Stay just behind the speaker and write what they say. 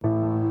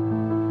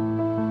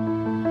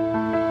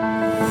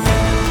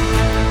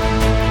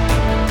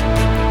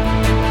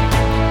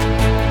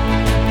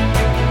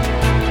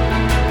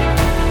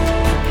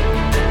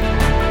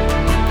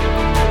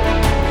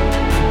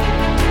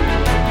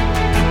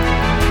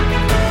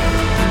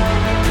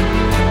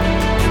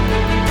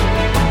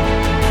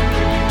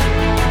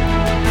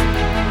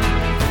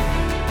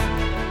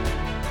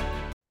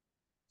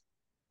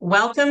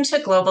Welcome to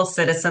Global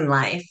Citizen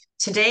Life.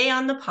 Today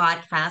on the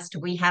podcast,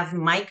 we have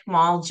Mike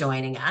Mall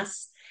joining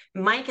us.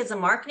 Mike is a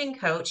marketing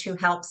coach who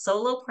helps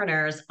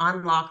solopreneurs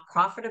unlock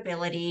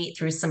profitability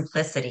through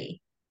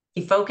simplicity.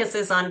 He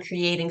focuses on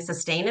creating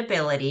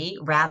sustainability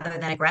rather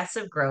than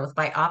aggressive growth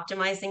by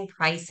optimizing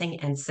pricing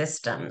and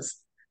systems.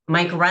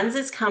 Mike runs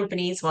his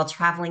companies while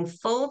traveling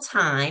full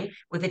time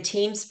with a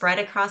team spread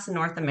across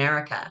North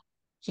America.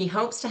 He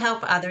hopes to help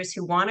others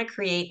who want to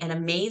create an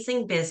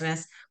amazing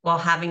business while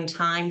having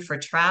time for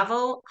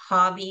travel,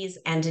 hobbies,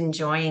 and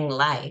enjoying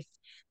life.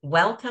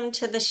 Welcome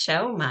to the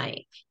show,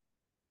 Mike.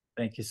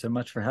 Thank you so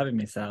much for having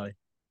me, Sally.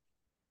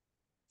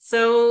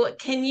 So,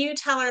 can you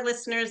tell our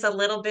listeners a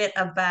little bit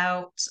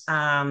about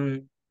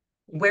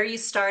where you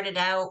started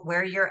out,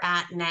 where you're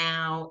at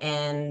now,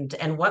 and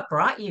what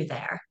brought you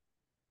there?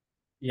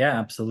 Yeah,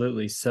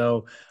 absolutely.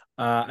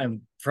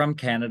 I'm from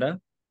Canada,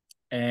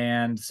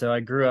 and so I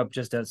grew up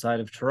just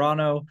outside of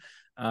Toronto.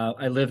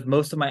 I lived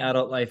most of my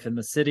adult life in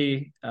the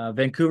city,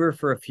 Vancouver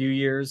for a few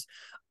years.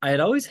 I had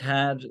always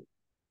had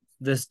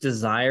this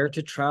desire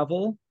to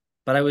travel,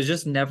 but I was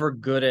just never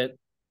good at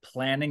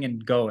planning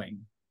and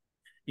going.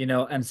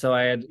 And so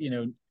I had,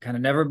 kind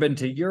of never been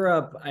to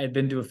Europe. I had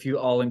been to a few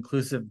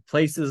all-inclusive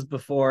places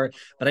before,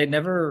 but I'd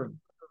never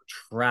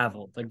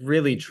traveled, like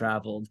really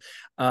traveled.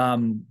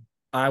 Um,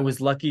 I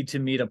was lucky to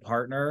meet a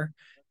partner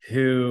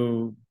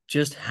who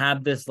just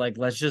had this like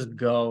let's just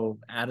go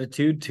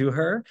attitude to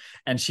her,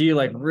 and she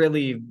like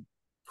really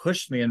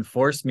pushed me and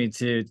forced me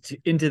to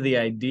into the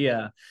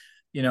idea.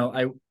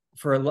 I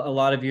for a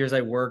lot of years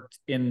I worked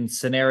in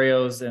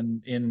scenarios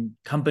and in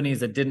companies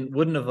that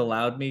wouldn't have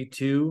allowed me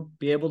to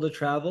be able to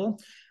travel.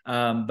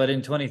 But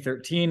in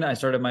 2013 I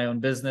started my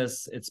own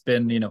business. It's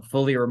been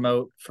fully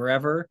remote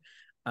forever.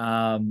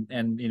 And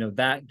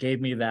that gave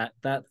me that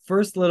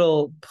first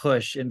little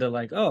push into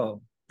like,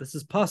 oh, this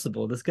is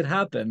possible, this could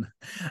happen.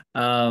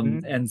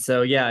 And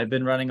so yeah, I've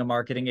been running a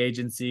marketing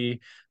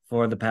agency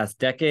for the past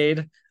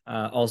decade,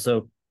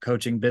 also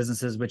coaching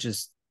businesses, which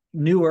is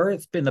newer.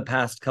 It's been the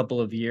past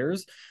couple of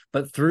years,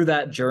 but through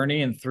that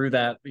journey and through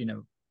that,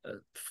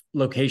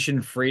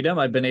 location freedom,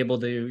 I've been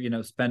able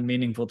to, spend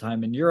meaningful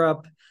time in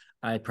Europe.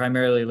 I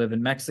primarily live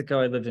in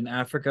Mexico. I lived in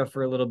Africa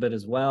for a little bit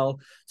as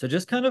well. So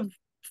just kind of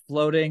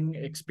floating,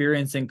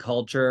 experiencing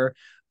culture.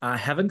 I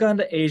haven't gone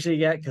to Asia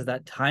yet because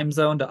that time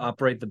zone to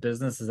operate the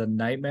business is a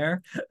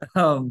nightmare.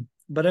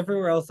 But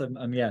everywhere else,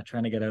 I'm yeah,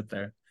 trying to get out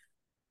there.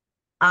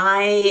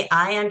 I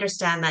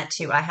understand that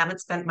too. I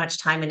haven't spent much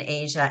time in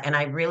Asia and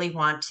I really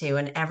want to.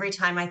 And every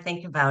time I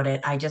think about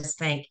it, I just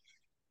think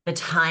the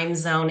time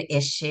zone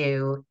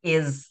issue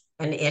is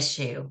an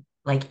issue.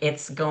 Like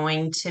it's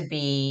going to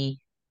be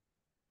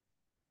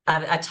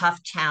a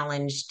tough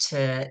challenge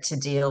to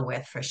deal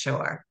with for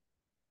sure.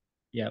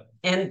 Yep.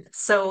 And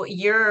so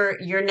you're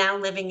now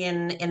living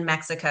in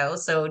Mexico.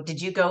 So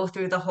did you go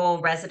through the whole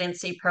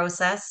residency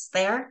process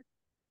there?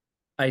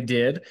 I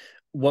did.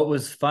 What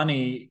was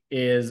funny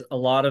is a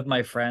lot of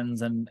my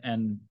friends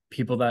and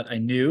people that I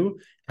knew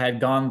had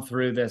gone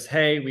through this.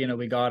 Hey,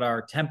 we got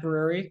our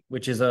temporary,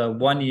 which is a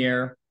 1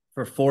 year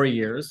for 4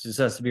 years. Just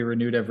has to be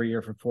renewed every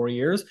year for 4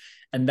 years,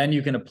 and then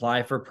you can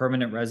apply for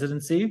permanent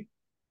residency.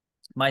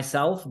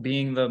 Myself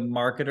being the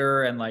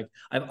marketer and like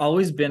I've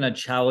always been a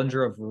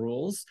challenger of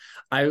rules.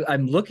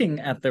 I'm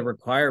looking at the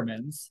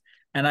requirements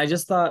and I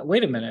just thought,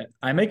 wait a minute,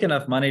 I make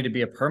enough money to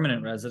be a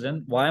permanent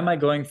resident. Why am I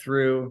going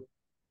through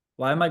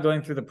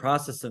the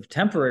process of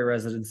temporary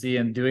residency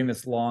and doing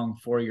this long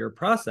 4 year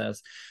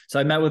process? So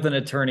I met with an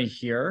attorney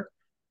here,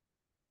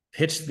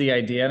 pitched the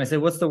idea, and I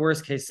said, what's the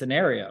worst case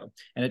scenario?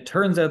 And it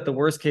turns out the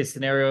worst case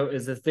scenario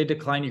is if they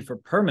decline you for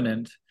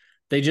permanent,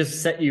 they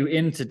just set you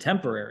into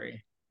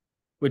temporary,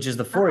 which is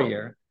the four Oh,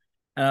 year.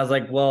 And I was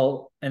like,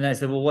 well, and I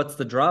said, well, what's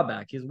the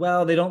drawback? He's,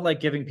 well, they don't like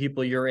giving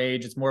people your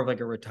age. It's more of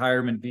like a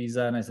retirement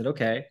visa. And I said,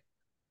 okay,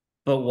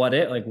 but what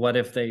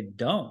if they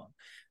don't?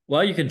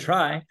 Well, you can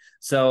try.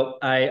 So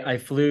I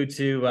flew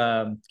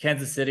to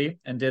Kansas City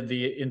and did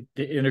the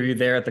interview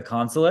there at the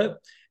consulate.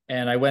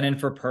 And I went in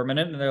for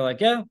permanent, and they're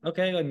like, yeah,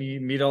 okay, I mean,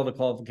 you meet all the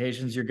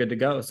qualifications, you're good to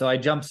go. So I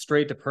jumped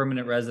straight to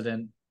permanent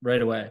resident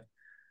right away.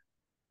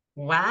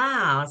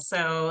 wow.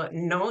 So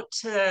note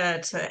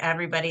to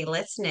everybody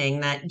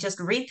listening that just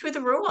read through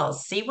the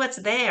rules, see what's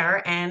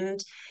there,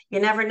 and you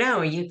never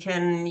know. You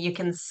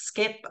can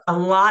skip a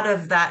lot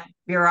of that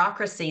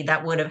bureaucracy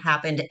that would have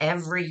happened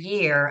every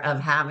year of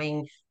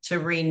having to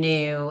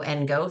renew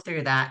and go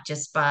through that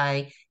just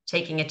by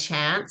taking a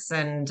chance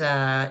and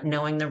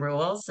knowing the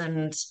rules,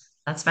 and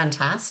that's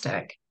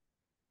fantastic.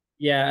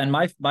 Yeah, and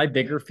my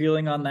bigger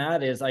feeling on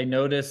that is I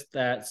noticed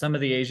that some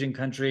of the Asian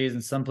countries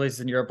and some places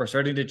in Europe are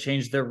starting to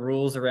change their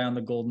rules around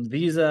the golden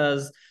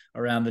visas,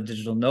 around the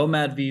digital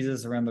nomad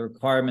visas, around the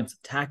requirements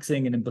of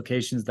taxing and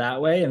implications that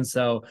way. And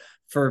so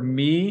for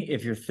me,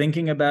 if you're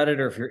thinking about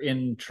it or if you're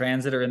in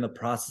transit or in the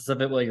process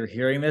of it while you're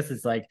hearing this,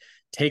 it's like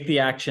take the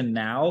action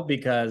now,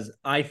 because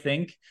I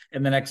think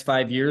in the next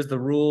 5 years, the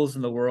rules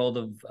in the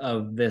world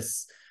of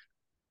this,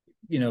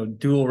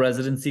 dual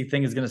residency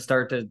thing is going to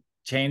start to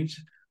change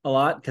a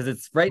lot, because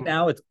it's right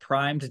now it's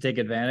prime to take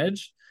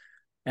advantage.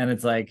 and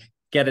it's like,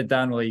 get it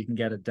done while you can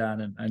get it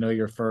done. And I know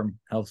your firm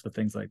helps with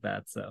things like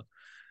that. So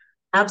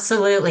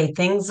Absolutely.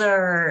 Things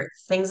are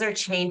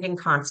changing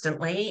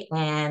constantly,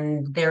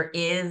 and there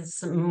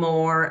is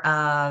more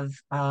of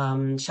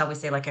shall we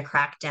say, like a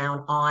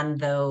crackdown on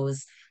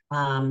those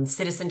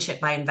citizenship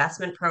by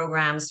investment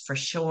programs for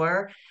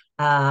sure.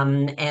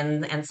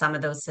 And some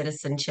of those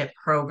citizenship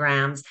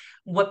programs,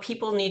 what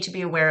people need to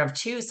be aware of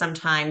too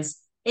sometimes,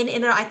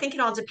 and I think it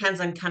all depends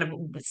on kind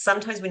of,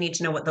 sometimes we need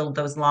to know what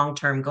those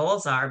long-term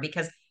goals are,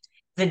 because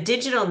the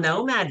digital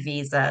nomad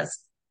visas,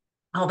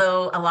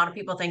 although a lot of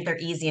people think they're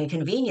easy and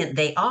convenient,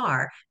 they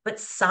are. But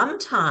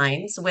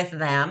sometimes with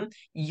them,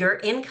 your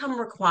income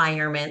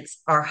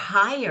requirements are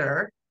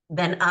higher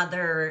than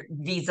other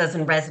visas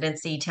and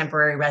residency,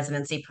 temporary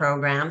residency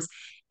programs.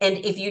 And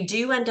if you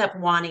do end up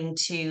wanting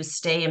to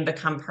stay and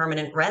become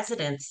permanent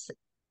residents,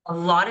 a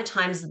lot of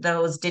times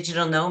those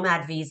digital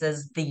nomad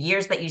visas, the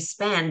years that you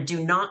spend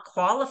do not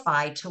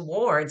qualify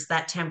towards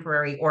that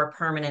temporary or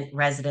permanent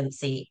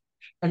residency.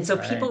 And so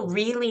right. people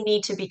really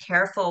need to be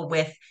careful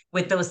with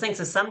those things.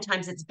 So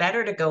sometimes it's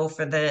better to go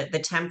for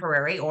the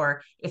temporary,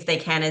 or if they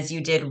can, as you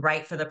did,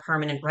 right, for the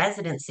permanent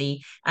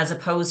residency, as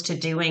opposed to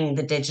doing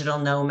the digital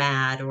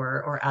nomad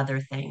or other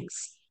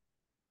things.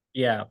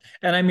 Yeah.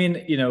 And I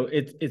mean,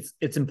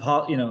 it's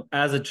impossible,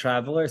 as a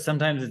traveler,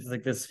 sometimes it's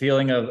like this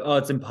feeling of, oh,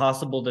 it's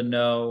impossible to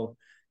know,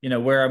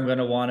 where I'm going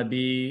to want to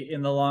be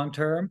in the long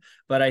term.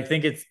 But I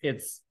think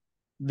it's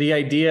the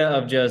idea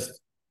of just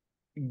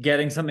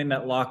getting something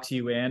that locks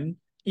you in,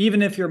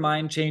 even if your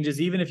mind changes,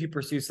 even if you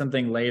pursue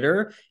something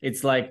later.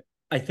 It's like,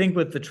 I think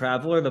with the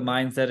traveler, the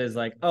mindset is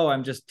like, oh,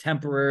 I'm just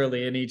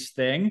temporarily in each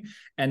thing.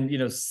 And,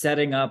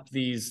 setting up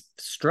these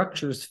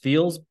structures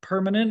feels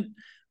permanent,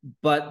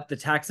 but the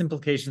tax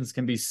implications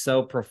can be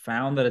so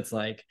profound that it's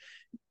like,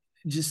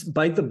 just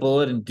bite the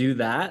bullet and do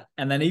that.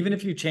 And then even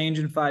if you change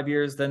in 5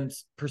 years, then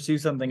pursue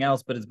something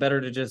else. But it's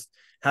better to just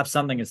have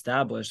something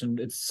established.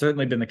 And it's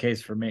certainly been the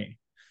case for me.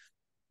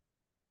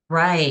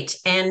 Right.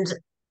 And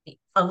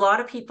a lot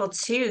of people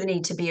too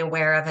need to be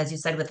aware of, as you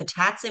said, with the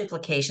tax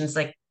implications,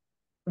 like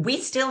we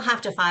still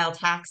have to file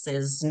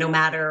taxes no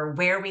matter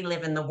where we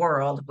live in the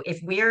world. If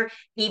we're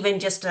even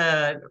just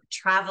a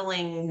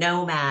traveling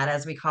nomad,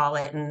 as we call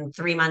it, and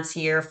 3 months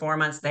here, 4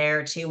 months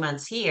there, 2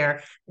 months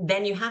here,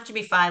 then you have to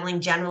be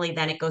filing. Generally,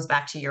 then it goes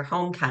back to your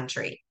home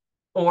country.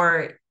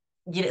 Or,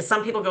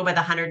 some people go by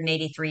the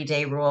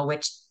 183-day rule,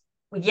 which,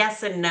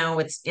 yes and no,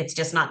 it's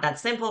just not that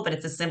simple, but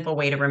it's a simple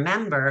way to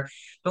remember.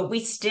 But we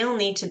still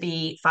need to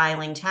be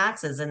filing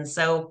taxes. And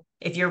so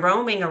if you're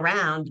roaming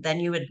around, then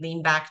you would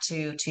lean back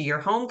to your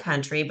home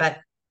country. But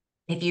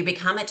if you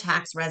become a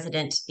tax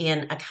resident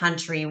in a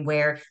country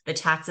where the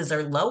taxes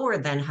are lower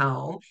than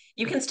home,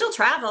 you can still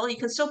travel, you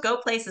can still go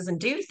places and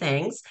do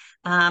things,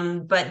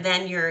 but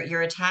then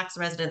you're a tax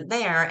resident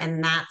there,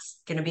 and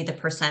that's going to be the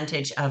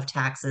percentage of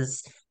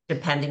taxes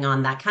depending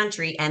on that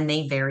country, and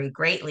they vary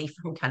greatly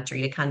from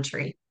country to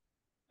country.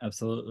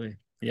 Absolutely.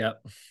 Yeah.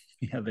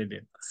 Yeah, they do.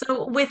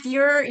 So with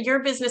your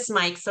business,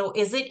 Mike, so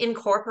is it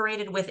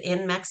incorporated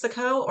within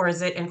Mexico or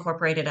is it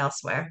incorporated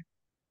elsewhere?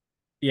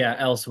 Yeah,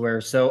 elsewhere.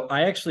 So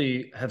I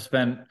actually have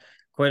spent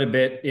quite a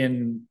bit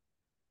in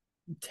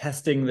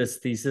testing this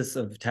thesis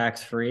of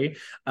tax free.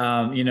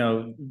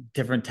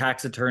 Different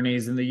tax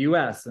attorneys in the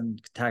US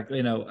and tax,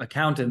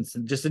 accountants,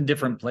 and just in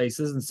different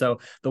places. And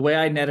so the way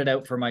I net it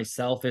out for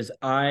myself is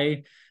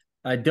I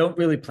don't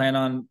really plan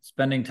on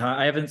spending time.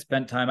 I haven't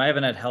spent time. I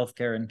haven't had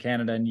healthcare in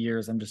Canada in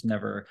years. I'm just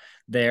never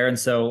there. And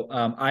so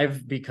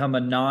I've become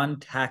a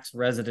non-tax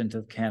resident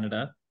of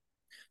Canada.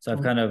 So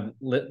I've kind of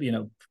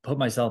put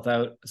myself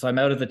out. So I'm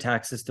out of the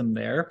tax system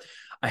there.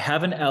 I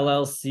have an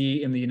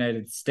LLC in the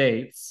United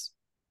States,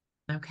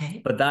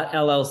 Okay. but that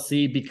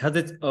LLC, because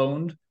it's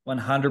owned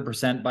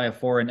 100% by a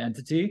foreign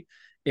entity,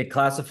 it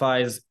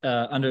classifies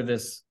under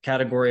this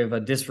category of a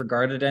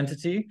disregarded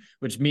entity,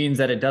 which means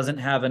that it doesn't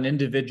have an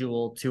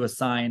individual to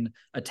assign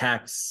a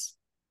tax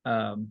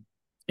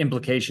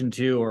implication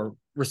to or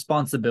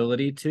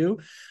responsibility to.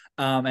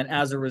 And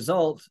as a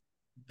result,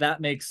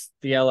 that makes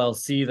the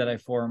LLC that I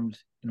formed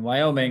in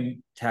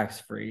Wyoming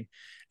tax free.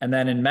 And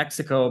then in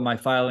Mexico, my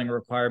filing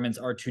requirements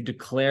are to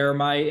declare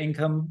my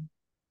income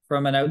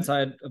from an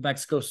outside of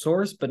Mexico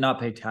source, but not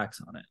pay tax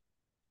on it.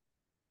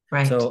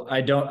 Right. So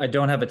I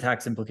don't have a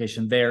tax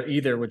implication there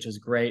either, which is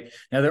great.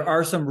 Now there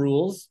are some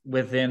rules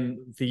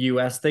within the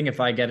US thing. If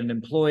I get an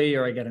employee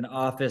or I get an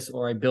office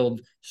or I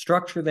build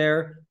structure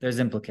there, there's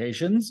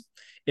implications.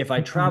 If I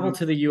travel Mhm.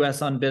 to the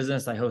US on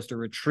business, I host a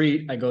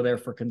retreat, I go there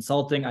for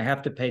consulting, I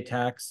have to pay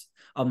tax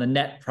on the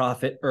net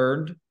profit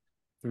earned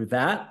through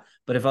that.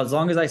 But if as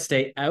long as I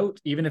stay out,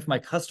 even if my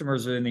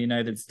customers are in the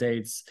United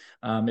States,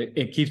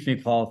 it keeps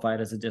me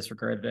qualified as a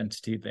disregarded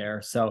entity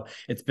there. So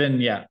it's been,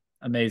 yeah,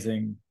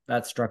 amazing.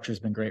 That structure's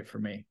been great for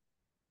me.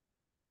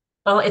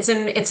 Well, it's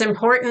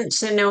important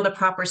to know the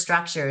proper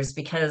structures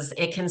because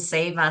it can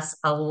save us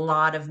a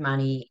lot of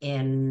money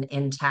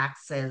in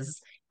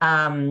taxes.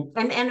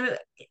 And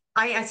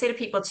I say to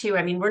people too,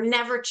 I mean, we're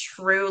never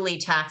truly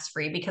tax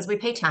free because we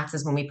pay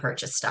taxes when we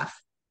purchase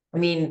stuff. I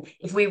mean,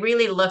 if we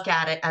really look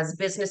at it as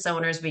business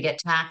owners, we get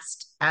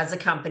taxed as a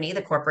company,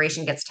 the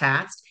corporation gets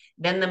taxed.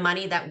 Then the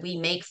money that we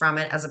make from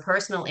it as a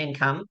personal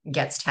income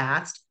gets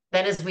taxed.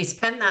 Then as we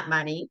spend that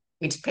money,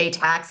 we pay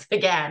tax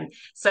again.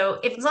 So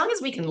if as long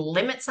as we can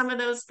limit some of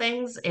those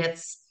things,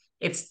 it's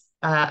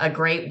a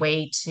great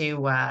way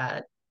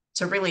to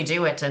really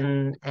do it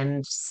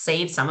and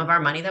save some of our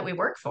money that we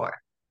work for.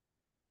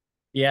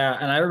 Yeah,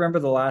 and I remember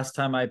the last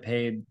time I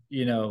paid,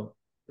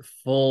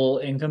 full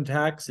income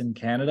tax in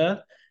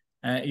Canada,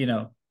 you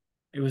know,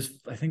 it was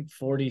I think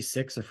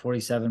 46 or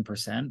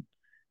 47%.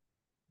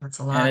 That's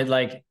a And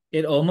lot.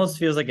 it almost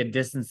feels like a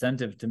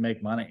disincentive to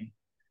make money.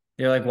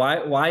 You're like,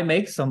 why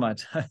make so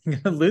much? I'm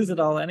gonna lose it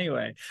all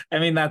anyway. I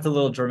mean, that's a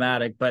little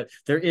dramatic, but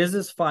there is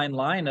this fine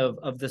line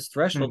of this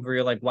threshold Hmm. where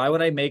you're like, why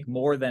would I make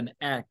more than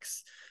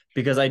X?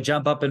 Because I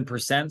jump up in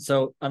percent.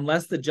 So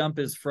unless the jump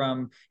is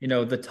from,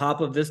 the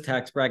top of this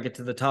tax bracket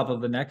to the top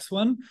of the next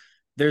one,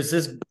 there's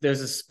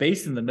a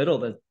space in the middle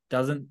that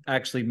doesn't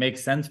actually make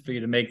sense for you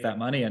to make that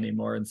money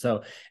anymore. And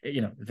so,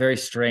 very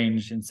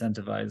strange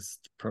incentivized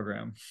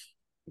program.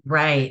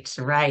 Right,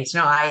 right.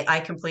 No, I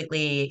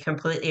completely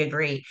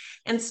agree.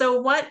 And so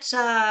what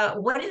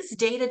is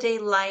day-to-day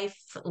life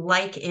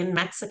like in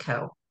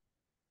Mexico?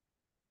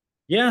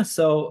 Yeah,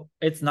 so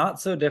it's not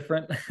so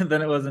different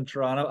than it was in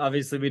Toronto.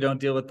 Obviously, we don't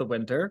deal with the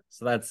winter,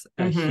 so that's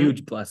a Hmm.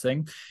 huge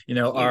blessing.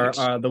 Our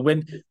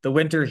Huge. the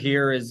winter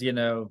here is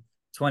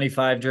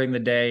 25 during the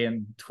day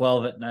and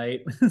 12 at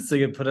night, so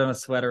you can put on a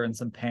sweater and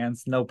some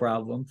pants, no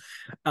problem.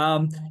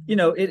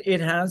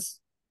 It has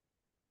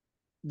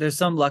there's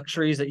some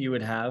luxuries that you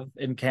would have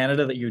in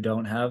Canada that you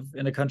don't have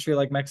in a country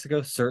like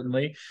Mexico,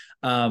 certainly.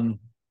 Um,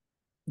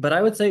 but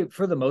I would say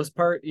for the most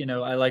part,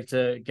 I like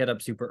to get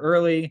up super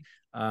early.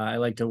 I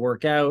like to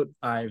work out.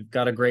 I've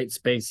got a great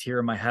space here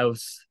in my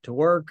house to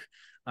work.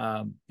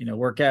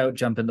 Work out,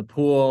 jump in the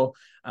pool.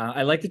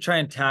 I like to try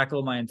and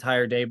tackle my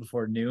entire day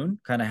before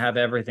noon, kind of have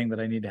everything that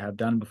I need to have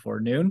done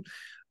before noon.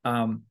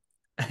 Um,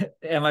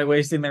 am I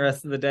wasting the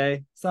rest of the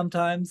day?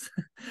 Sometimes.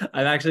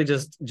 I've actually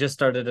just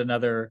started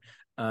another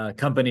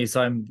company,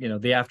 so I'm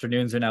the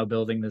afternoons are now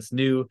building this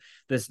new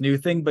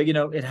thing, but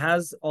it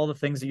has all the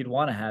things that you'd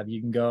want to have.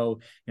 You can go,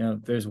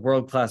 there's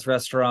world-class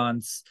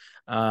restaurants,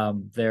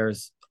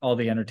 there's all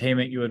the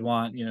entertainment you would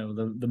want,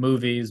 the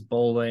movies,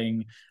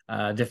 bowling,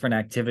 different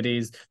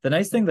activities.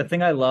 The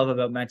thing I love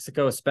about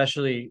Mexico,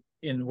 especially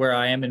in where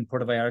I am in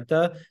Puerto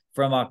Vallarta,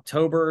 from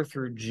October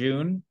through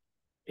June,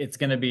 it's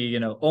going to be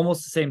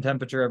almost the same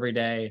temperature every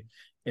day.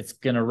 It's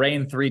going to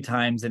rain 3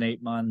 times in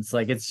 8 months.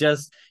 Like, it's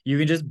just, you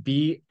can just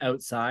be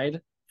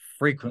outside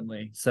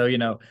frequently. So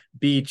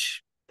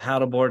beach,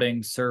 paddleboarding,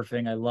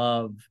 surfing, I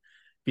love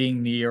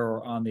being near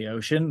or on the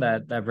ocean.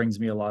 That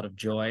brings me a lot of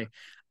joy.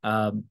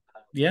 um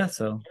yeah,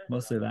 so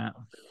mostly that.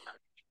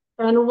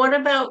 And what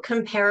about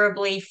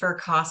comparably for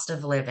cost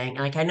of living?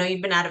 Like I know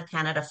you've been out of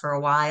Canada for a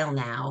while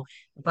now,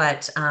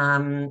 but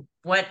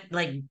what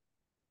like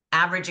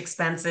average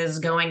expenses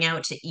going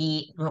out to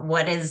eat,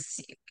 what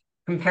is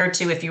compared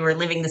to if you were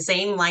living the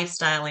same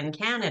lifestyle in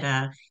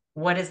Canada,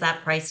 what is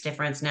that price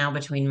difference now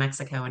between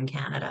Mexico and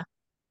Canada?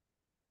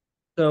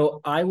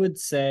 So I would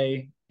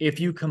say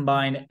if you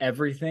combine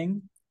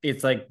everything,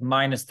 it's like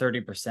minus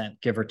 30%,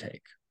 give or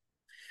take.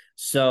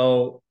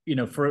 So,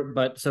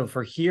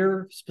 for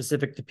here,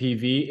 specific to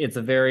PV, it's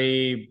a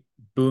very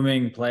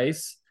booming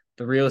place.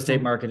 The real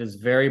estate Mhm. market is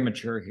very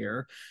mature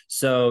here.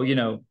 So,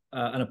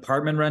 an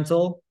apartment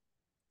rental.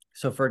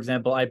 So, for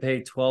example, I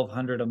pay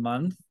 1,200 a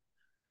month.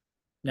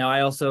 Now,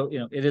 I also,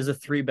 it is a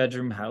 3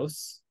 bedroom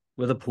house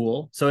with a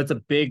pool. So it's a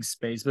big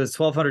space, but it's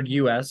 1,200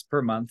 US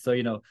per month. So,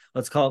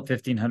 let's call it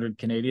 1,500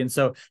 Canadian.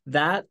 So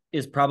that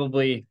is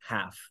probably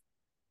half.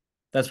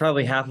 That's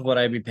probably half of what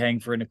I'd be paying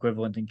for an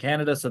equivalent in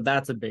Canada. So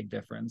that's a big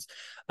difference.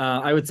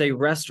 I would say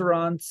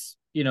restaurants,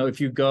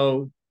 if you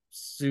go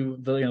to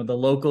the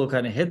local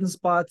kind of hidden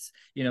spots,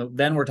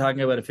 then we're talking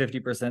about a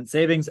 50%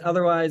 savings.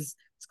 Otherwise,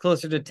 it's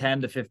closer to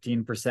 10 to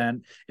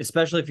 15%,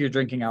 especially if you're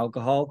drinking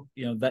alcohol,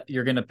 that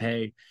you're going to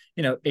pay,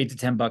 $8 to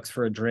 $10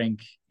 for a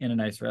drink in a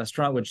nice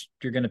restaurant, which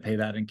you're going to pay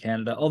that in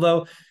Canada.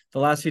 Although the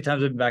last few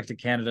times I've been back to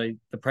Canada,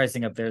 the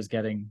pricing up there is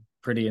getting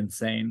pretty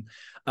insane.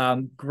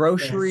 Yes.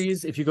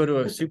 Groceries, if you go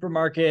to a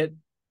supermarket,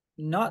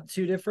 not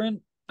too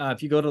different.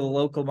 If you go to the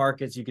local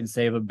markets, you can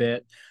save a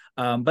bit.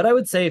 But I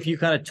would say if you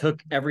kind of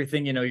took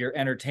everything, your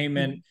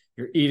entertainment,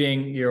 your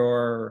eating,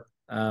 your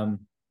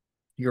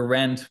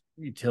rent,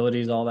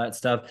 utilities, all that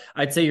stuff,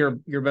 I'd say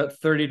you're about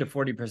 30 to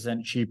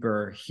 40%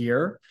 cheaper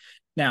here.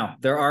 Now,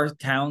 there are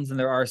towns and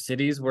there are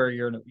cities where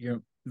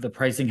the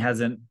pricing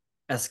hasn't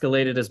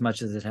escalated as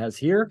much as it has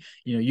here.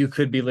 You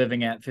could be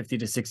living at 50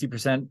 to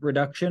 60%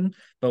 reduction,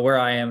 but where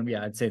I am,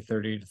 yeah, I'd say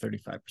 30 to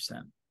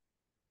 35%.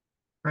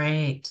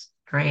 Great,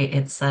 great.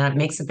 It's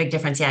makes a big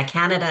difference. Yeah,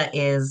 Canada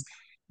is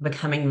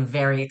becoming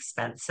very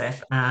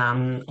expensive.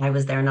 I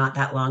was there not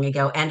that long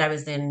ago, and I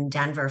was in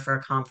Denver for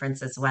a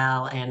conference as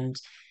well, and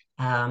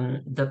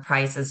the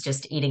price is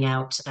just eating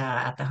out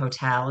at the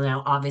hotel.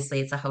 Now,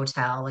 obviously, it's a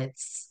hotel.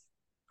 It's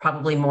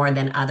probably more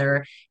than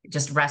other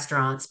just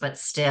restaurants, but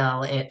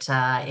still it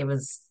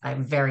was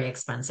very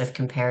expensive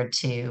compared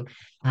to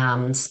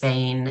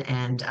Spain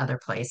and other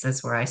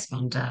places where I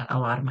spend a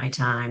lot of my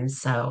time.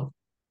 So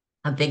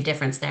a big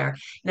difference there.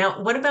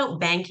 Now, what about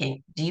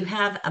banking? Do you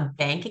have a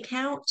bank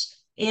account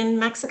in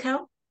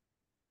Mexico?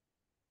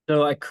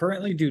 So I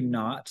currently do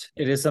not.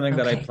 It is something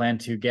that I Okay. plan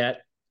to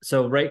get.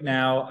 So right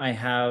now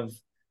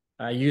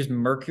I use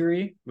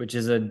Mercury, which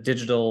is a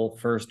digital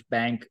first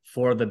bank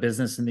for the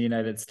business in the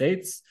United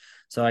States.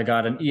 So I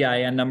got an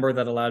EIN number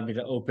that allowed me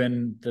to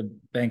open the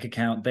bank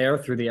account there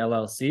through the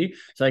LLC.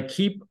 So I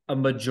keep a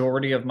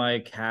majority of my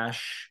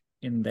cash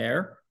in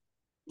there.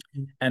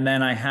 And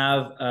then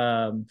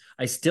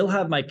I still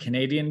have my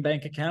Canadian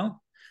bank account.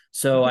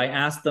 So I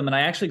asked them, and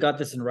I actually got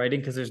this in writing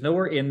because there's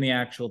nowhere in the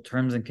actual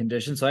terms and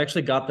conditions. So I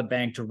actually got the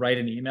bank to write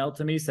an email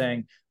to me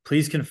saying,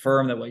 please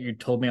confirm that what you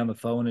told me on the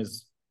phone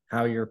is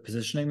how you're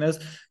positioning this.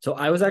 So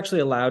I was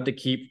actually allowed to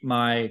keep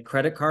my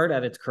credit card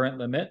at its current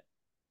limit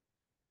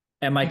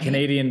and my Okay.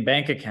 Canadian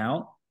bank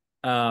account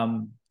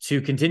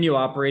to continue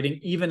operating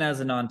even as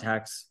a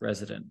non-tax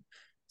resident.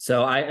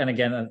 So and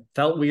again, it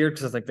felt weird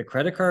because it's like the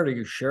credit card, are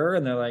you sure?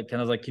 And they're like,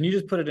 kind of like, can you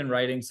just put it in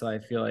writing? So I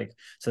feel like,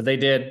 so they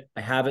did,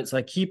 I have it. So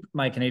I keep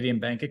my Canadian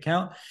bank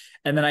account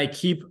and then I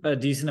keep a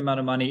decent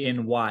amount of money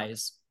in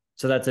Wise.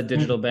 So that's a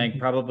digital bank. Mhm.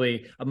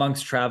 Probably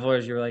amongst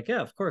travelers, you're like,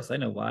 yeah, of course, I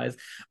know Wise.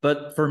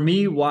 But for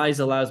me, Wise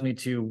allows me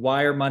to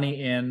wire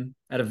money in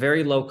at a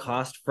very low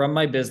cost from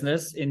my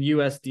business in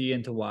USD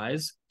into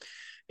Wise.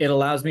 It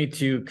allows me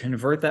to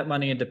convert that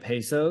money into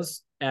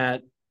pesos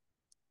at,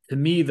 to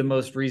me, the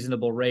most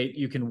reasonable rate.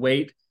 You can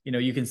wait,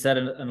 you can set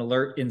an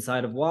alert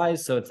inside of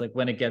Wise. So it's like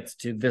when it gets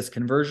to this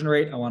conversion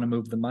rate, I want to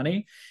move the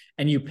money.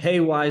 And you pay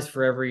Wise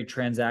for every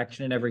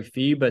transaction and every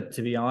fee. But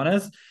to be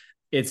honest,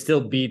 it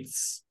still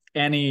beats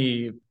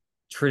any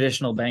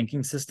traditional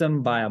banking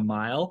system by a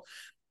mile.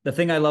 The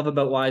thing I love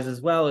about Wise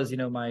as well is,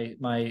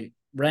 my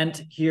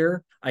rent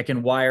here, I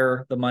can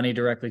wire the money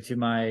directly to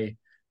my,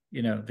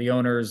 the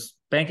owner's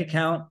bank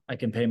account. I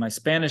can pay my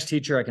Spanish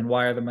teacher. I can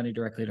wire the money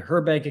directly to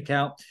her bank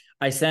account.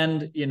 I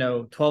send,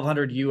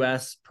 1,200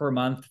 US per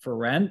month for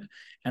rent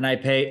and I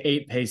pay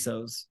 8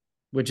 pesos,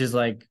 which is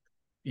like,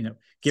 It's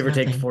give or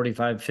take nothing.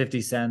 45,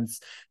 50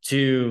 cents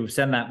to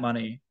send that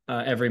money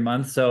every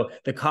month. So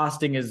the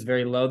costing is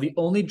very low. The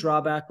only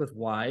drawback with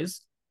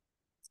Wise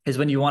is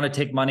when you want to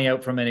take money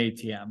out from an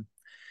ATM.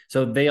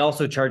 So they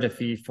also charge a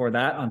fee for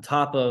that on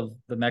top of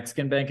the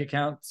Mexican bank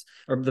accounts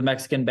or the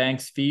Mexican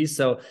bank's fees.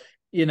 So,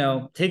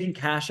 taking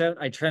cash out,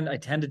 I tend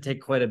to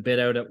take quite a bit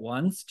out at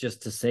once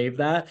just to save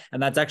that.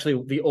 And that's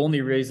actually the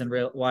only reason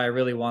why I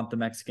really want the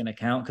Mexican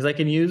account, because I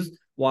can use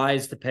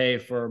Wise to pay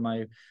for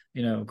my,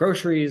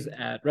 groceries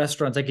at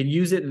restaurants. I can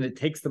use it and it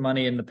takes the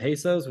money in the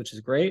pesos, which is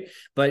great.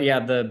 But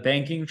yeah, the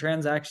banking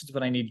transactions,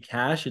 when I need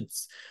cash,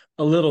 it's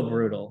a little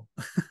brutal.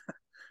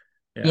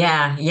 Yeah.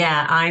 Yeah,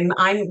 yeah. I'm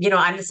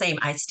the same.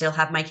 I still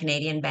have my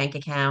Canadian bank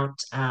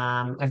account.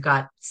 I've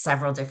got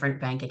several different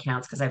bank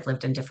accounts because I've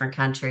lived in different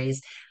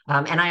countries.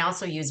 And I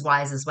also use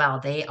Wise as well.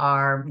 They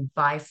are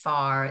by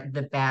far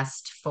the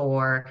best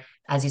for,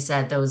 as you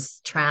said,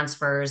 those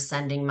transfers,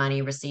 sending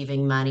money,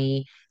 receiving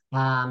money,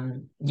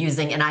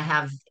 using, and I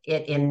have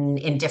it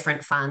in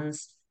different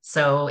funds.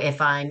 So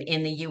if I'm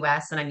in the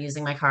US and I'm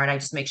using my card, I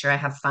just make sure I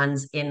have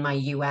funds in my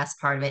US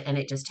part of it and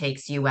it just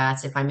takes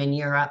US. If I'm in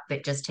Europe,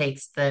 it just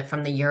takes the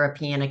from the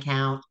European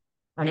account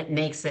and it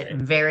makes it Right.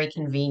 very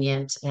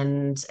convenient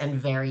and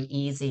very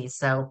easy.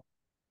 So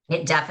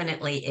it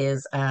definitely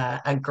is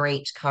a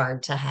great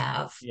card to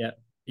have. Yeah.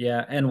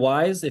 Yeah. And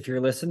Wise, if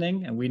you're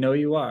listening, and we know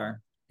you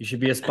are, you should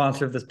be a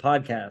sponsor of this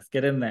podcast.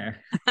 Get in there.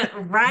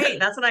 Right.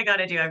 That's what I got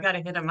to do. I've got to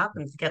hit them up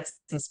and get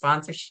some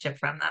sponsorship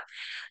from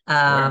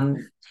them.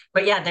 Sure.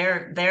 But yeah,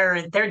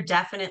 they're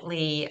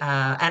definitely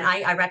and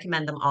I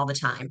recommend them all the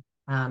time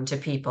to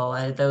people.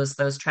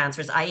 Those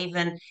transfers. I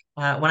even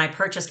when I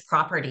purchased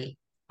property,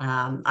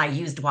 I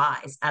used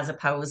Wise as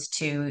opposed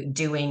to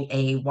doing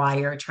a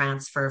wire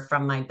transfer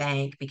from my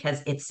bank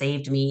because it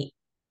saved me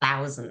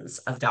thousands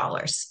of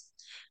dollars.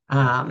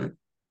 Um,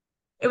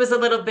 it was a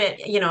little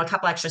bit, a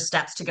couple extra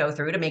steps to go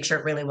through to make sure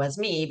it really was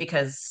me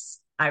because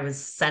I was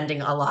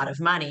sending a lot of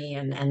money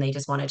and they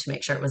just wanted to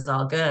make sure it was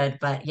all good.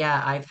 But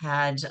yeah, I've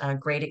had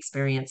great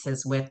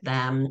experiences with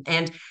them.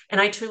 And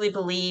I truly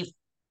believe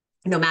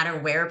no matter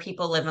where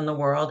people live in the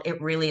world, it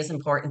really is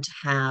important to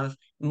have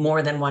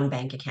more than one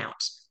bank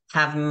account.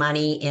 Have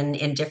money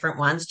in different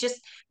ones. Just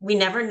we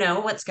never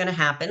know what's going to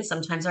happen.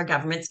 Sometimes our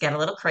governments get a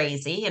little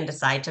crazy and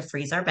decide to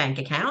freeze our bank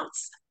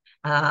accounts.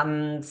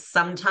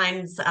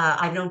 Sometimes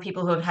I've known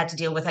people who have had to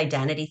deal with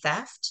identity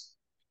theft.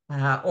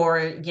 Or,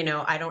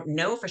 I don't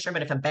know for sure,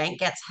 but if a bank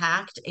gets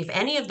hacked, if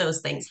any of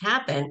those things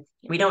happen,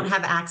 we don't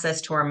have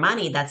access to our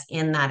money that's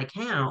in that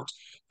account.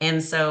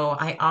 And so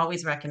I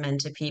always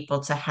recommend to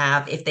people to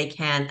have, if they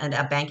can,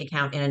 a bank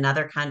account in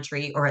another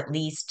country or at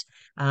least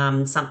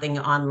something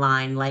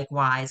online like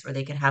Wise where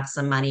they could have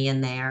some money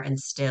in there and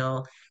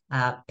still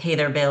pay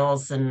their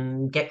bills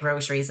and get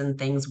groceries and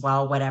things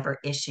while whatever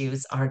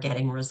issues are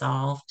getting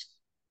resolved.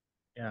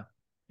 Yeah.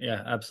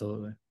 Yeah,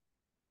 absolutely.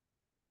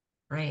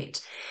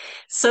 Right.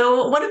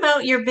 So what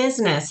about your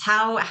business?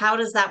 How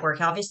does that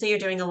work? Obviously, you're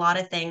doing a lot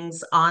of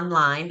things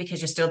online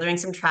because you're still doing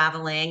some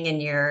traveling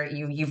and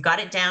you've got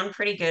it down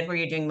pretty good where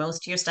you're doing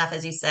most of your stuff,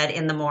 as you said,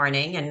 in the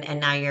morning and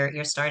now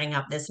you're starting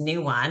up this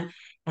new one.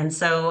 And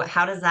so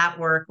how does that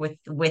work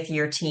with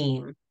your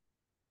team?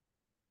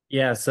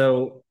 Yeah,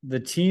 so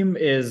the team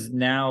is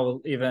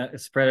now even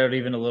spread out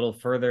even a little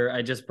further.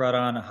 I just brought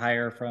on a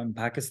hire from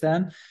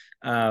Pakistan.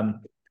 Um,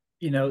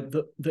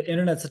 the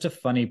internet's such a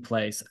funny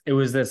place. It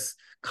was this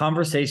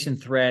conversation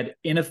thread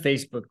in a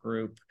Facebook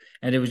group,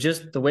 and it was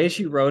just the way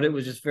she wrote it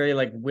was just very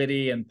like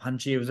witty and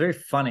punchy. It was very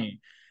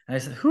funny. And I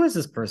said, "Who is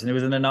this person?" It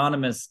was an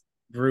anonymous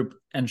group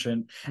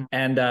entrant,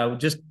 and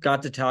just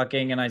got to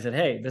talking. And I said,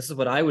 "Hey, this is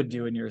what I would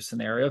do in your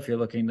scenario if you're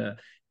looking to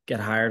get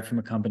hired from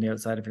a company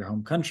outside of your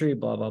home country,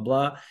 blah, blah,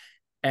 blah."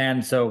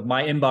 And so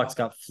my inbox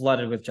got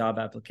flooded with job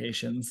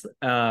applications.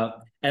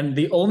 And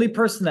the only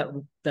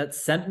person that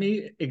sent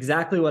me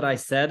exactly what I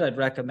said I'd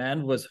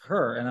recommend was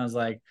her. And I was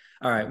like,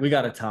 all right, we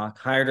got to talk.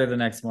 Hired her the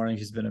next morning.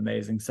 She's been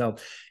amazing. So,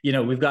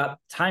 we've got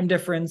time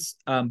difference.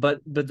 But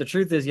the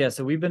truth is, yeah,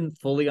 so we've been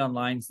fully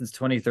online since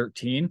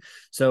 2013.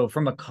 So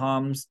from a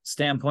comms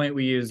standpoint,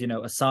 we use,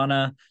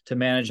 Asana to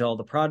manage all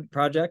the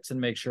projects and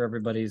make sure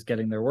everybody's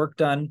getting their work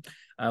done.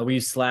 We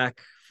use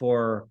Slack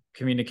for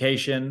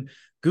communication.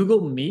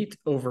 Google Meet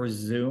over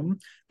Zoom.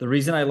 The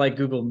reason I like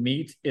Google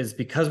Meet is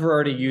because we're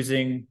already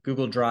using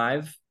Google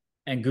Drive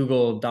and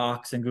Google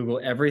Docs and Google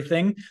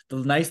everything. The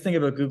nice thing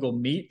about Google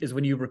Meet is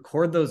when you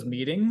record those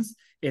meetings,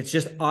 it's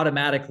just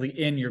automatically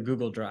in your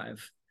Google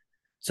Drive.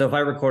 So if I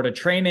record a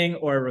training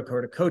or I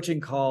record a coaching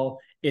call,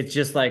 it's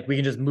just like we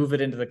can just move it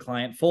into the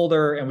client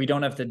folder and we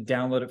don't have to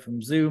download it from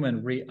Zoom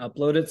and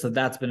re-upload it. So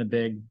that's been a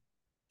big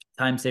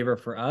time saver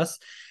for us.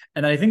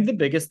 And I think the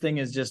biggest thing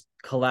is just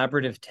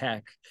collaborative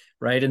tech,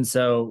 right? And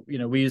so,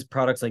 we use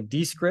products like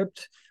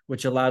Descript,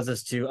 which allows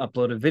us to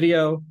upload a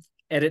video,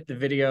 edit the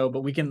video,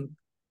 but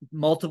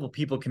multiple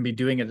people can be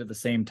doing it at the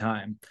same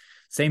time.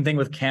 Same thing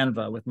with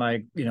Canva, with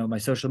my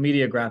social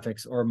media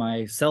graphics or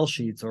my sell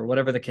sheets or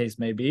whatever the case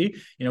may be.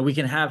 We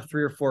can have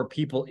 3 or 4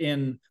 people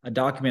in a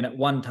document at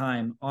one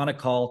time on a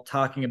call,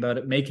 talking about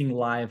it, making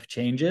live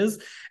changes.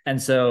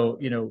 And so,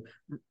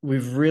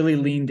 we've really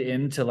leaned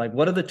into like,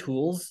 what are the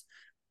tools?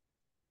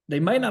 They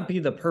might not be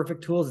the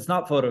perfect tools. It's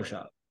not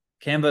Photoshop.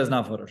 Canva is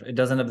not Photoshop. It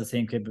doesn't have the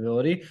same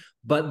capability,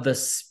 but the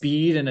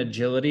speed and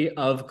agility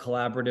of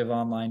collaborative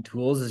online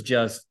tools is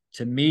just,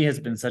 to me, has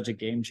been such a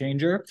game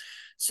changer.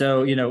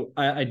 So,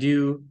 I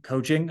do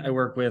coaching. I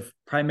work with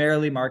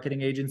primarily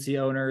marketing agency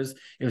owners.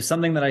 It was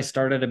something that I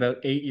started about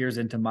 8 years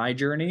into my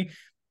journey.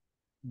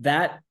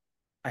 That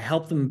I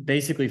help them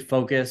basically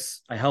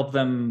focus. I help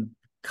them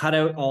cut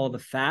out all of the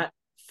fat,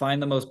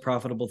 find the most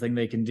profitable thing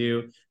they can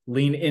do,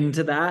 lean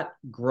into that,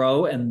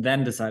 grow, and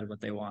then decide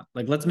what they want.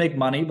 Like, let's make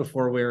money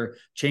before we're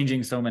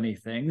changing so many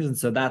things. And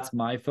so that's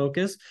my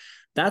focus.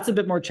 That's a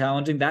bit more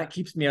challenging. That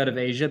keeps me out of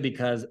Asia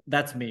because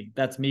that's me.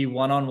 That's me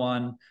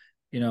one-on-one,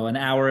 an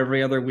hour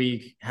every other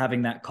week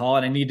having that call,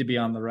 and I need to be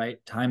on the right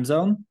time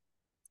zone.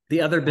 The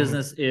other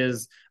business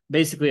is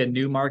basically a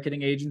new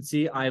marketing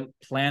agency. I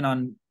plan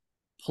on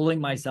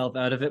pulling myself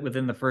out of it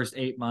within the first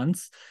 8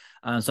 months.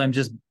 So I'm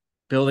just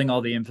building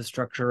all the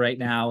infrastructure right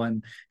now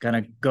and kind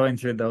of going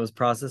through those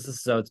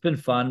processes. So it's been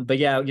fun. But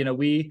yeah,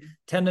 we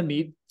tend to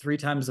meet 3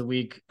 times a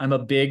week. I'm a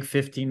big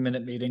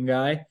 15-minute meeting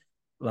guy.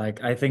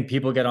 Like, I think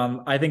people get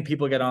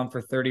on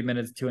for 30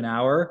 minutes to an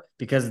hour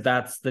because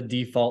that's the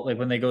default. Like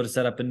when they go to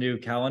set up a new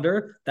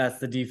calendar, that's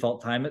the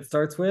default time it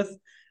starts with.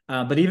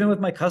 But even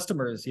with my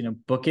customers,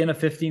 book in a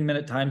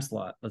 15-minute time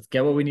slot. Let's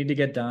get what we need to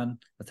get done.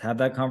 Let's have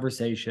that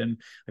conversation.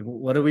 Like,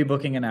 what are we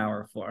booking an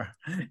hour for?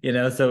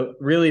 So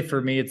really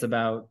for me, it's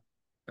about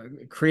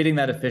creating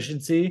that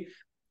efficiency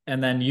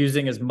and then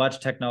using as much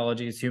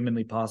technology as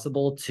humanly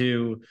possible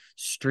to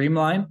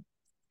streamline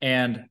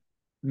and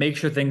make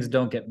sure things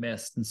don't get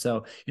missed. And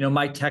so,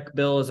 my tech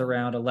bill is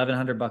around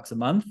 $1,100 a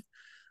month.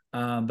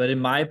 But in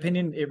my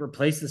opinion, it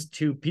replaces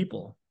 2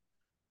 people.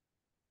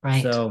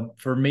 Right. So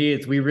for me,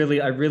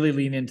 I really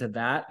lean into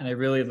that. And I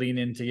really lean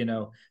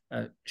into,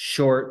 a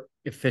short,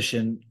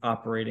 efficient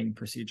operating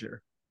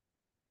procedure.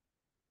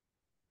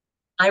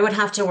 I would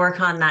have to work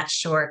on that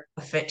short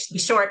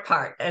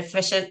part,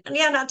 efficient.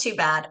 Yeah, not too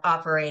bad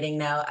operating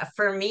though.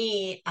 For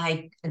me,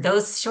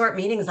 those short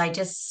meetings, I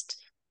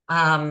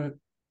don't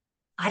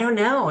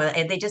know.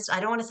 I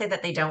don't want to say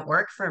that they don't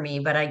work for me,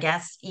 but I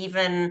guess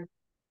even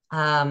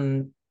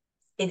um,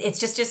 it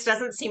just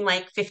doesn't seem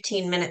like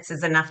 15 minutes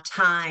is enough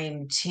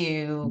time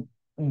to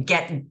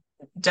get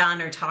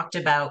done or talked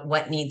about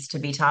what needs to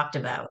be talked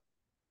about.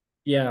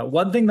 Yeah,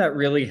 one thing that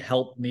really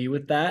helped me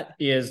with that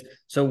is,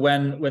 so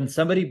when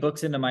somebody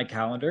books into my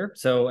calendar,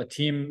 so a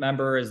team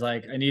member is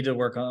like,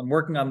 I'm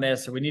working on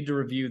this, or we need to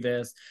review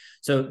this.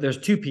 So there's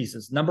 2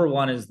 pieces. Number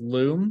one is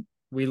Loom.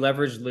 We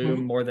leverage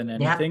Loom more than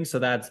anything. Yep. So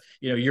that's,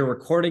 you're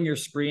recording your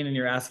screen and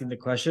you're asking the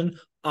question.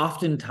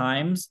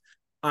 Oftentimes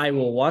I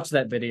will watch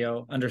that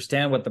video,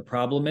 understand what the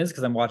problem is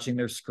because I'm watching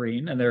their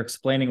screen and they're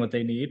explaining what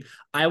they need.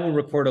 I will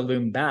record a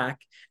Loom back,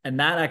 and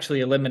that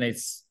actually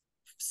eliminates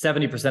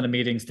 70% of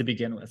meetings to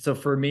begin with. So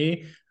for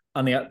me,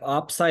 on the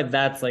upside,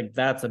 that's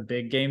a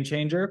big game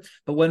changer.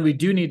 But when we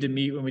do need to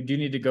meet, when we do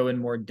need to go in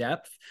more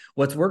depth,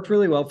 what's worked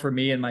really well for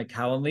me in my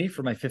Calendly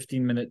for my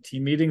 15-minute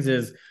team meetings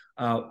is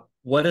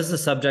what is the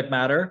subject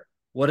matter?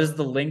 What is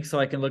the link so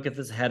I can look at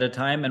this ahead of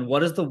time? And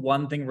what is the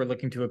one thing we're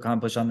looking to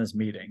accomplish on this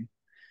meeting?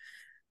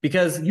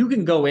 Because you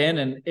can go in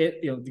and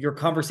your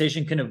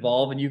conversation can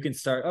evolve, and you can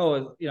start,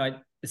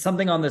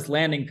 something on this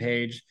landing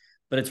page,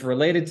 but it's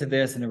related to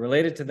this and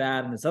related to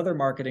that and this other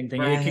marketing thing.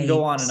 Right. It can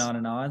go on and on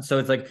and on. So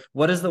it's like,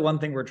 what is the one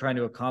thing we're trying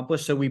to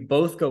accomplish? So we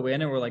both go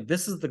in and we're like,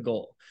 this is the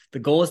goal. The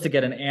goal is to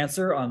get an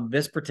answer on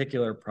this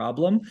particular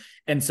problem.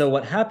 And so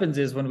what happens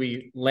is when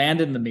we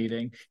land in the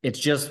meeting, we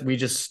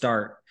just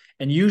start.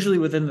 And usually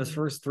within the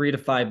first 3 to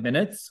 5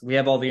 minutes, we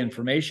have all the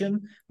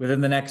information.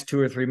 Within the next 2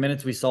 or 3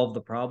 minutes, we solve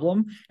the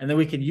problem. And then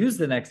we can use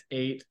the next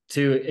 8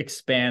 to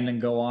expand and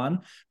go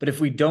on. But if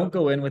we don't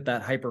go in with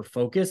that hyper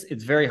focus,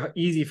 it's very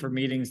easy for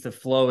meetings to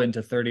flow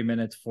into 30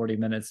 minutes, 40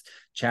 minutes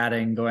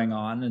chatting going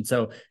on. And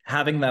so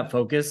having that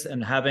focus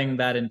and having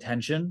that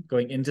intention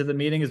going into the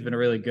meeting has been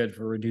really good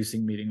for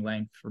reducing meeting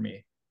length for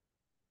me.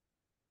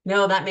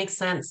 No, that makes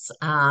sense.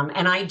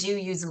 And I do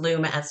use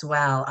Loom as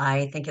well.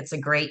 I think it's a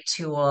great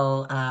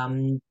tool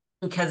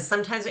because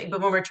sometimes,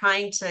 but when we're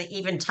trying to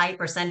even type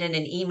or send in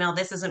an email,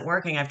 this isn't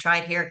working. I've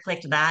tried here,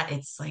 clicked that.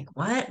 It's like,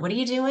 what? What are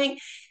you doing?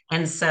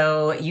 And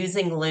so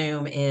using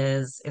Loom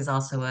is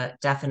also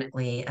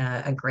definitely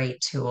a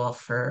great tool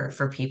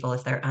for people.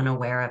 If they're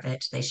unaware of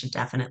it, they should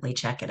definitely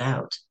check it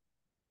out.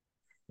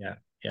 Yeah.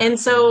 And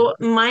so,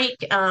 Mike,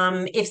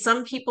 if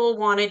some people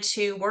wanted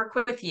to work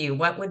with you,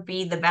 what would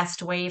be the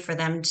best way for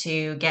them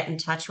to get in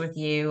touch with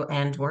you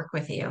and work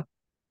with you?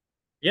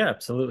 Yeah,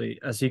 absolutely.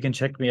 So you can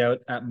check me out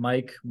at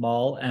Mike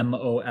Moll,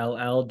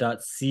 MOLL.co.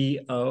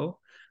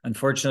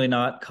 Unfortunately,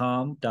 not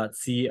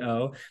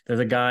com.co. There's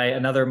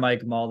another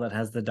Mike Moll that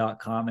has the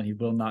 .com, and he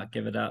will not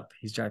give it up.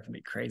 He's driving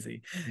me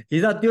crazy.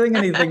 He's not doing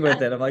anything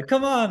with it. I'm like,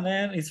 come on,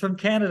 man. He's from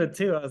Canada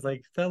too. I was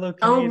like, fellow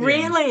Canadian. Oh,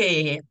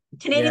 really?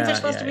 Canadians are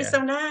supposed to be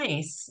so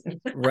nice.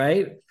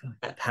 Right?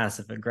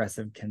 Passive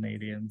aggressive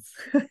Canadians.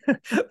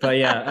 But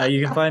yeah,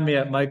 you can find me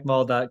at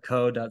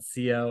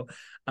mikemoll.co.co.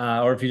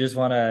 Or if you just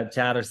want to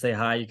chat or say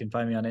hi, you can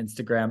find me on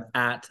Instagram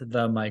at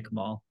the Mike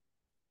Moll.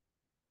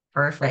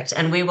 Perfect.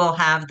 And we will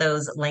have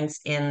those links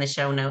in the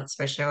show notes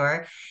for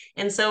sure.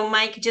 And so,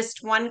 Mike,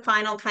 just one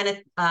final kind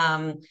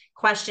of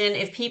question.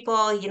 If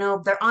people,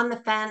 they're on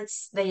the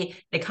fence, they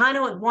kind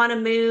of want to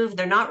move,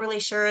 they're not really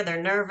sure,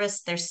 they're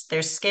nervous,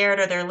 they're scared,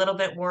 or they're a little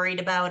bit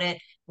worried about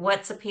it,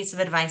 what's a piece of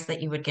advice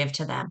that you would give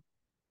to them?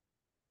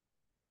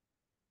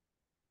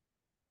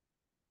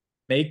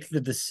 Make the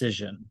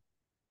decision.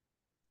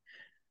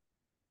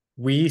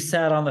 We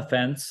sat on the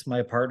fence,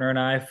 my partner and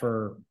I,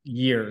 for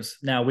years.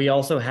 Now, we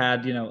also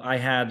had, I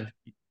had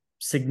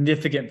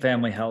significant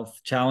family health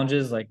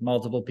challenges, like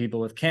multiple people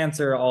with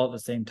cancer all at the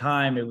same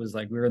time. It was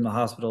like we were in the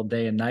hospital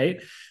day and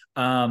night.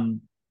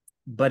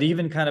 But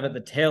even kind of at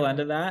the tail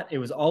end of that, it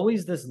was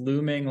always this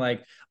looming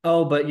like,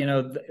 oh, but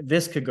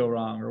this could go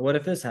wrong, or what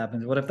if this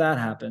happens? What if that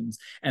happens?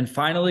 And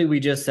finally, we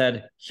just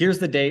said, here's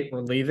the date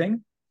we're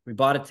leaving. We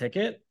bought a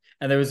ticket.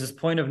 And there was this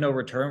point of no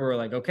return where we're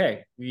like,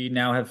 okay, we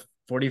now have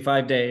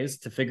 45 days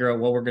to figure out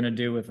what we're going to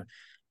do with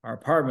our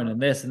apartment and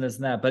this and this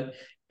and that. But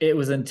it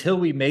was until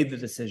we made the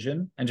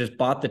decision and just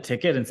bought the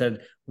ticket and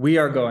said, we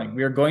are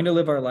going to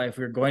live our life.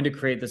 We're going to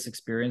create this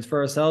experience for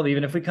ourselves.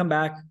 Even if we come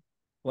back,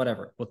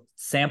 whatever, we'll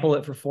sample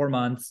it for 4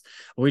 months.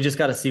 We just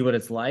got to see what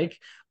it's like.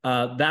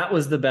 That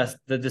was the best.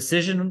 The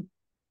decision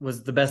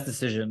was the best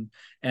decision.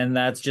 And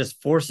that's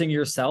just forcing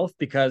yourself,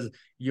 because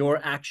your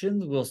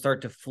actions will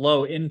start to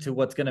flow into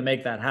what's going to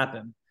make that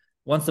happen.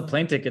 Once the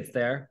plane ticket's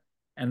there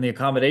and the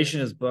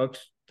accommodation is booked,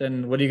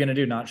 then what are you going to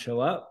do? Not show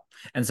up?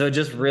 And so it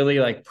just really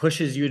like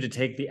pushes you to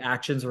take the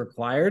actions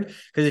required.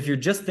 Because if you're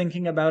just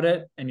thinking about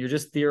it and you're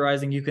just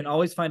theorizing, you can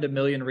always find a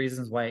million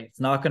reasons why it's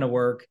not going to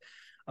work,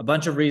 a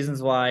bunch of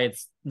reasons why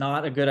it's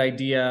not a good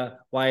idea,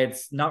 why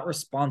it's not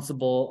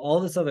responsible, all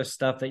this other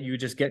stuff that you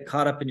just get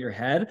caught up in your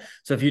head.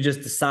 So if you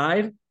just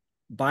decide,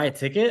 buy a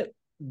ticket,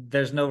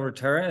 there's no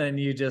return, and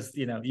you just,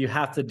 you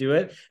have to do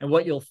it. And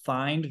what you'll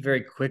find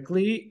very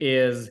quickly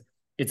is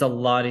it's a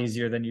lot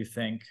easier than you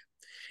think.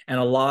 And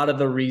a lot of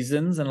the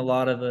reasons and a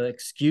lot of the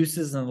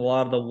excuses and a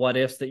lot of the what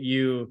ifs that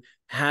you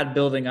had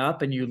building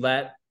up and you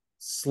let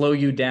slow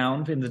you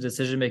down in the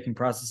decision-making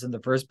process in the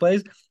first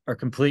place are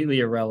completely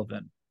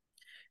irrelevant.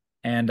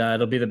 And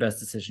it'll be the best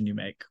decision you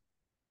make.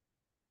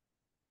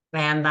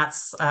 Man,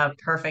 that's a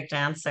perfect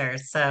answer.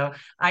 So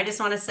I just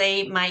want to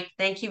say, Mike,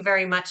 thank you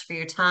very much for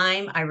your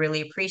time. I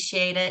really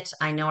appreciate it.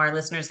 I know our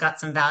listeners got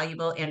some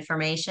valuable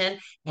information,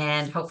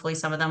 and hopefully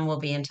some of them will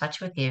be in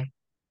touch with you.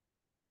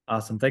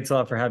 Awesome. Thanks a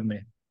lot for having me.